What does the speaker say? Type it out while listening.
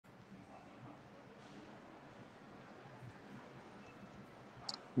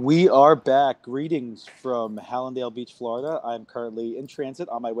We are back. Greetings from Hallandale Beach, Florida. I'm currently in transit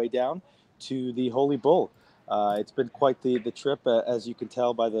on my way down to the Holy Bull. It's been quite the trip, as you can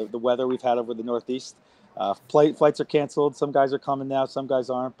tell by the weather we've had over the Northeast. Flights are canceled. Some guys are coming now, some guys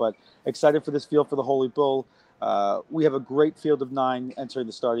aren't, but excited for this field for the Holy Bull. We have a great field of nine entering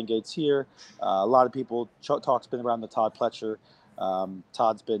the starting gates here. A lot of people, talk's been around the Todd Pletcher.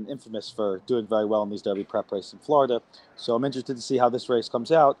 Todd's been infamous for doing very well in these Derby prep races in Florida. So I'm interested to see how this race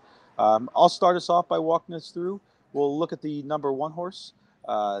comes out. I'll start us off by walking us through. We'll look at the number one horse,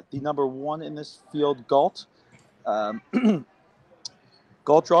 the number one in this field, Galt. Um,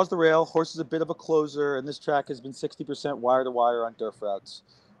 Galt draws the rail. Horse is a bit of a closer, and this track has been 60% wire to wire on dirt routes.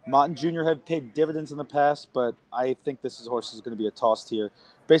 Martin Jr. have paid dividends in the past, but I think this horse is going to be a tossed here.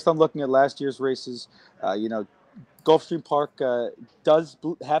 Based on looking at last year's races, Gulfstream Park does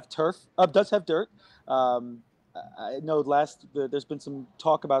have turf, does have dirt. Um, I know there's been some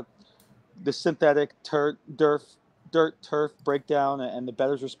talk about the synthetic dirt turf breakdown and the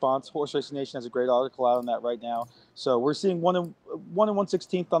bettor's response. Horse Racing Nation has a great article out on that right now. So we're seeing one and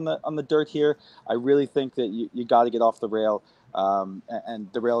 1/16 on the dirt here. I really think that you got to get off the rail,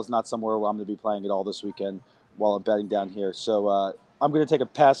 and the rail is not somewhere where I'm going to be playing it all this weekend while I'm betting down here. So I'm going to take a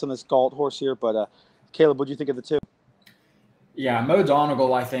pass on this Galt horse here. But Caleb, what do you think of the two? Yeah, Mo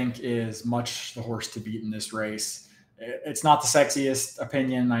Donegal, I think, is much the horse to beat in this race. It's not the sexiest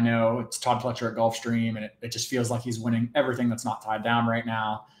opinion. I know it's Todd Pletcher at Gulfstream, and it just feels like he's winning everything that's not tied down right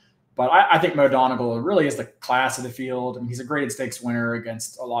now. But I think Mo Donegal really is the class of the field. I mean, he's a graded stakes winner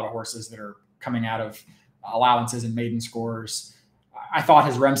against a lot of horses that are coming out of allowances and maiden scores. I thought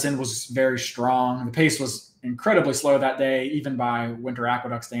his Remsen was very strong. The pace was incredibly slow that day, even by winter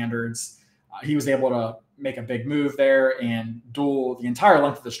aqueduct standards. He was able to make a big move there and duel the entire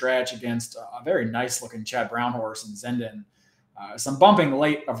length of the stretch against a very nice looking Chad Brown horse in Zenden. Some bumping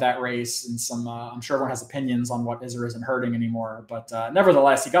late of that race, and some I'm sure everyone has opinions on what is or isn't hurting anymore. But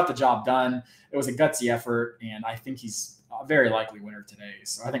nevertheless, he got the job done. It was a gutsy effort, and I think he's a very likely winner today.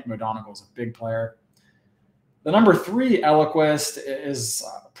 So I think Mo Donegal is a big player. The number three, Eloquist, is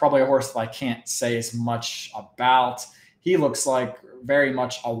probably a horse that I can't say as much about. He looks like very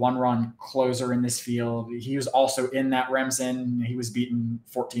much a one-run closer in this field. He was also in that Remsen. He was beaten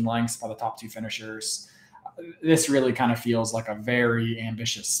 14 lengths by the top two finishers. This really kind of feels like a very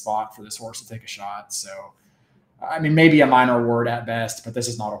ambitious spot for this horse to take a shot. So, I mean, maybe a minor award at best, but this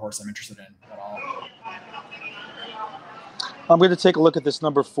is not a horse I'm interested in at all. I'm going to take a look at this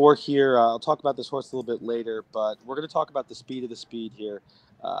number four here. I'll talk about this horse a little bit later, but we're going to talk about the speed of the speed here.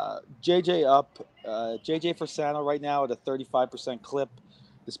 JJ up, JJ for Sano right now at a 35% clip.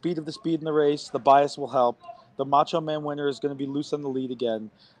 The speed of the speed in the race, the bias will help. The Macho Man winner is going to be loose on the lead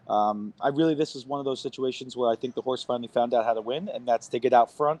again. This is one of those situations where I think the horse finally found out how to win, and that's to get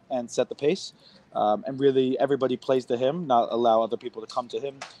out front and set the pace. And really, everybody plays to him, not allow other people to come to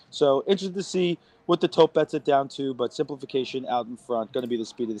him. So interested to see what the tote bets it down to, but simplification out in front, going to be the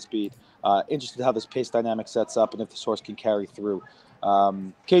speed of the speed. Interested how this pace dynamic sets up and if this horse can carry through.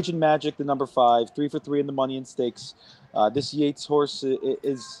 Cajun Magic, the number 5, 3 for 3 in the money and stakes. This Yates horse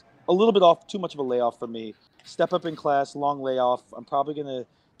is a little bit off, too much of a layoff for me. Step up in class, long layoff. I'm probably going to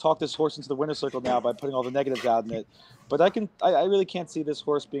talk this horse into the winner's circle now by putting all the negatives out in it. But I really can't see this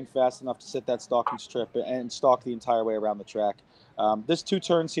horse being fast enough to sit that stalking strip and stalk the entire way around the track. This 2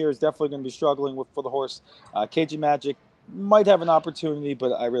 turns here is definitely going to be struggling for the horse. Cajun Magic might have an opportunity,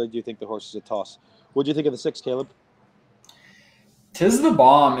 but I really do think the horse is a toss. What do you think of the 6, Caleb? Tiz the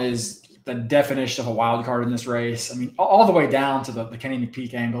Bomb is the definition of a wild card in this race. I mean, all the way down to the Kenny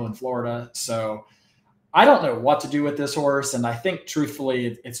McPeak angle in Florida. So I don't know what to do with this horse. And I think,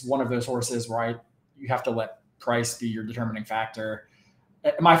 truthfully, it's one of those horses where you have to let price be your determining factor.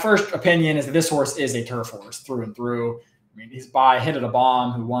 My first opinion is that this horse is a turf horse through and through. I mean, he's by Hit at a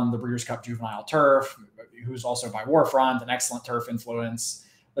Bomb, who won the Breeders' Cup Juvenile Turf, who's also by Warfront, an excellent turf influence.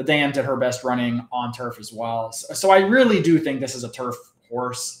 The Dam did her best running on turf as well. So I really do think this is a turf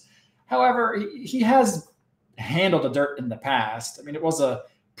horse. However, he has handled the dirt in the past. I mean, it was a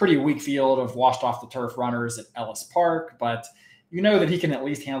pretty weak field of washed off the turf runners at Ellis Park, but you know that he can at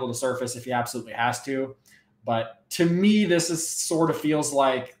least handle the surface if he absolutely has to. But to me, this is sort of feels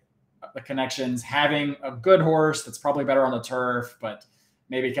like the connections, having a good horse that's probably better on the turf, but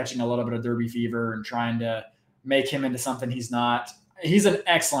maybe catching a little bit of Derby fever and trying to make him into something he's not. He's an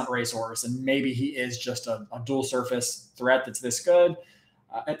excellent racehorse, and maybe he is just a dual surface threat that's this good.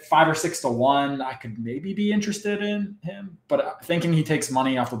 At 5 or 6 to 1, I could maybe be interested in him, but thinking he takes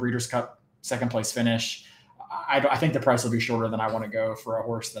money off the Breeders' Cup second place finish, I think the price will be shorter than I want to go for a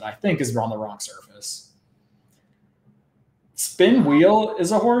horse that I think is on the wrong surface. Spin Wheel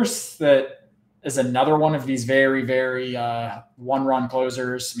is a horse that is another one of these very, very one-run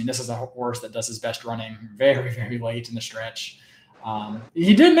closers. I mean, this is a horse that does his best running very, very late in the stretch.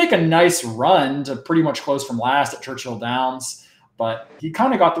 He did make a nice run to pretty much close from last at Churchill Downs, but he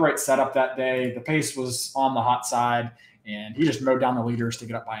kind of got the right setup that day. The pace was on the hot side, and he just mowed down the leaders to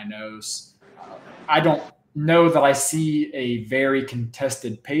get up by a nose. I don't know that I see a very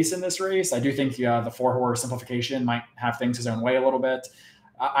contested pace in this race. I do think the 4-horse simplification might have things his own way a little bit.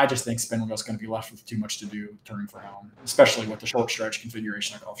 I just think Spin Wheel's going to be left with too much to do turning for home, especially with the short stretch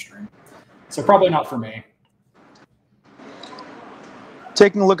configuration at Gulfstream. So probably not for me.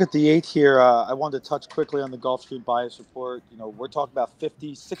 Taking a look at the 8 here, I wanted to touch quickly on the Gulfstream bias report. We're talking about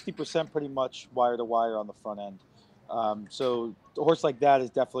 60% pretty much wire to wire on the front end. So a horse like that is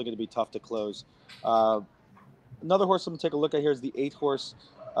definitely going to be tough to close. Another horse I'm going to take a look at here is the 8-horse,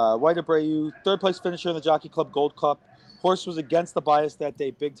 White Abreu, 3rd place finisher in the Jockey Club Gold Cup. Horse was against the bias that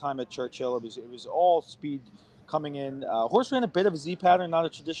day, big time at Churchill. It was all speed coming in. Horse ran a bit of a Z pattern, not a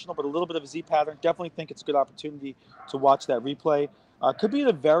traditional, but a little bit of a Z pattern. Definitely think it's a good opportunity to watch that replay. Could be in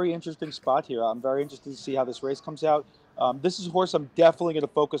a very interesting spot here. I'm very interested to see how this race comes out. This is a horse I'm definitely going to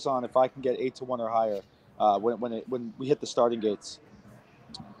focus on if I can get 8-1 or higher when we hit the starting gates.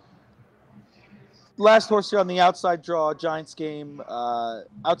 Last horse here on the outside draw, Giants game,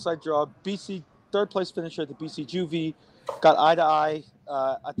 outside draw, BC 3rd place finisher at the BC Juvie, got eye to eye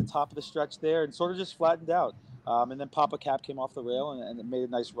at the top of the stretch there and sort of just flattened out. And then Papa Cap came off the rail and it made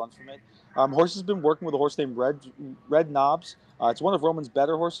a nice run from it. Horse has been working with a horse named Red Knobs. It's one of Roman's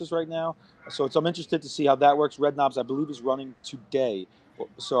better horses right now. So I'm interested to see how that works. Red Knobs, I believe, is running today.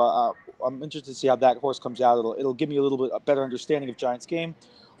 So I'm interested to see how that horse comes out. It'll give me a little bit a better understanding of Giants game.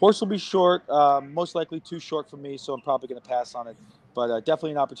 Horse will be short, most likely too short for me, so I'm probably going to pass on it. But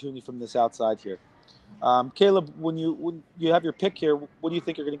definitely an opportunity from this outside here. Caleb, when you have your pick here, what do you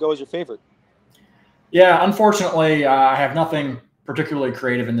think you're going to go as your favorite? Yeah, unfortunately, I have nothing particularly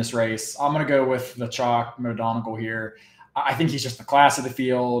creative in this race. I'm going to go with the chalk Modonical here. I think he's just the class of the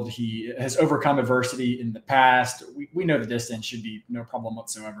field. He has overcome adversity in the past. We know the distance should be no problem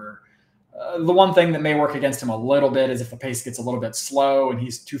whatsoever. The one thing that may work against him a little bit is if the pace gets a little bit slow and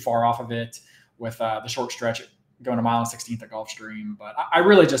he's too far off of it with the short stretch going a mile and 16th at Gulfstream. But I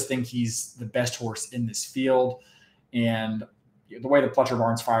really just think he's the best horse in this field. And the way the Pletcher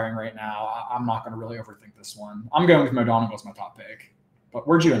barn's firing right now, I'm not going to really overthink this one. I'm going with Modonical as my top pick. But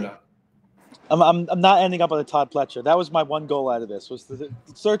where'd you end up? I'm not ending up on a Todd Pletcher. That was my one goal out of this, was to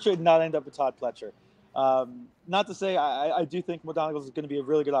search it and not end up with Todd Pletcher. Not to say I do think Modonical is going to be a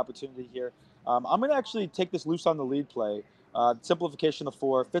really good opportunity here. I'm going to actually take this loose on the lead play. Simplification of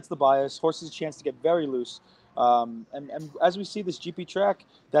 4, fits the bias. Horse has a chance to get very loose. And as we see this GP track,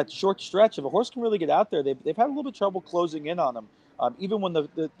 that short stretch, if a horse can really get out there, they've had a little bit of trouble closing in on him, even when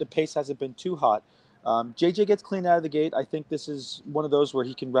the pace hasn't been too hot. JJ gets clean out of the gate. I think this is one of those where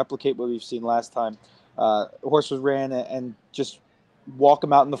he can replicate what we've seen last time. The horse was ran and just walk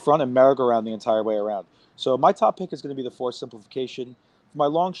him out in the front and merry-go-round the entire way around. So my top pick is going to be the 4 simplification. For my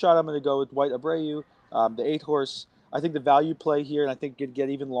long shot, I'm going to go with White Abreu, the 8-horse. I think the value play here, and I think it could get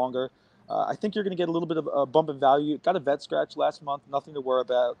even longer. I think you're going to get a little bit of a bump in value. Got a vet scratch last month, nothing to worry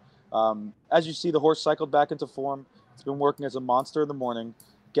about. As you see, the horse cycled back into form. It's been working as a monster in the morning.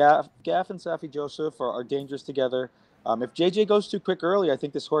 Gaff and Safi Joseph are dangerous together. If JJ goes too quick early, I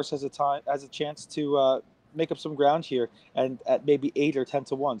think this horse has a chance to make up some ground here, and at maybe 8 or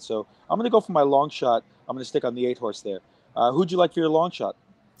 10-1. So I'm going to go for my long shot. I'm going to stick on the 8-horse there. Who'd you like for your long shot?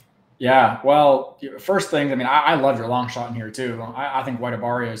 Yeah, well, first thing, I mean, I love your long shot in here too. I think White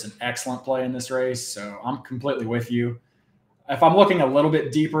Abreu is an excellent play in this race, so I'm completely with you. If I'm looking a little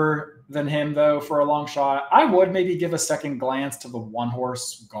bit deeper than him, though, for a long shot, I would maybe give a second glance to the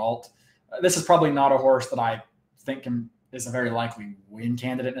 1-horse Galt. This is probably not a horse that I think is a very likely win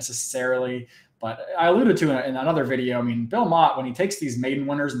candidate necessarily, but I alluded to in another video. I mean, Bill Mott, when he takes these maiden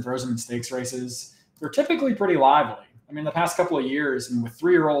winners and throws them in stakes races, they're typically pretty lively. I mean, the past couple of years, and with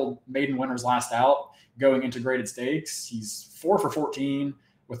 3-year-old maiden winners last out going into graded stakes, he's 4 for 14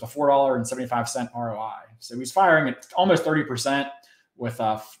 with a $4.75 ROI. So he's firing at almost 30% with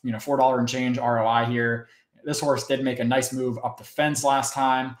 $4 and change ROI here. This horse did make a nice move up the fence last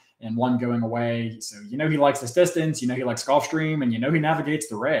time and one going away. So he likes this distance, he likes Gulfstream, and he navigates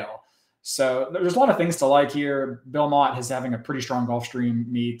the rail. So there's a lot of things to like here. Bill Mott is having a pretty strong Gulfstream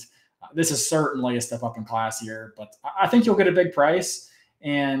meet. This is certainly a step up in class here, but I think you'll get a big price.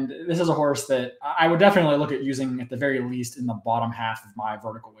 And this is a horse that I would definitely look at using at the very least in the bottom half of my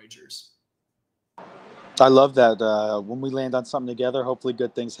vertical wagers. I love that. When we land on something together, hopefully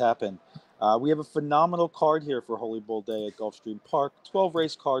good things happen. We have a phenomenal card here for Holy Bull Day at Gulfstream Park. 12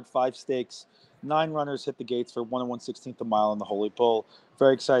 race card, 5 stakes, 9 runners hit the gates for 1 1/16 a mile in the Holy Bull.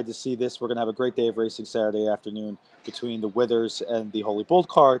 Very excited to see this. We're going to have a great day of racing Saturday afternoon between the Withers and the Holy Bull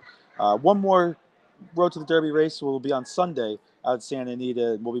card. One more Road to the Derby race will be on Sunday out at Santa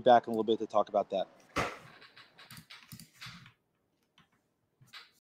Anita, and we'll be back in a little bit to talk about that.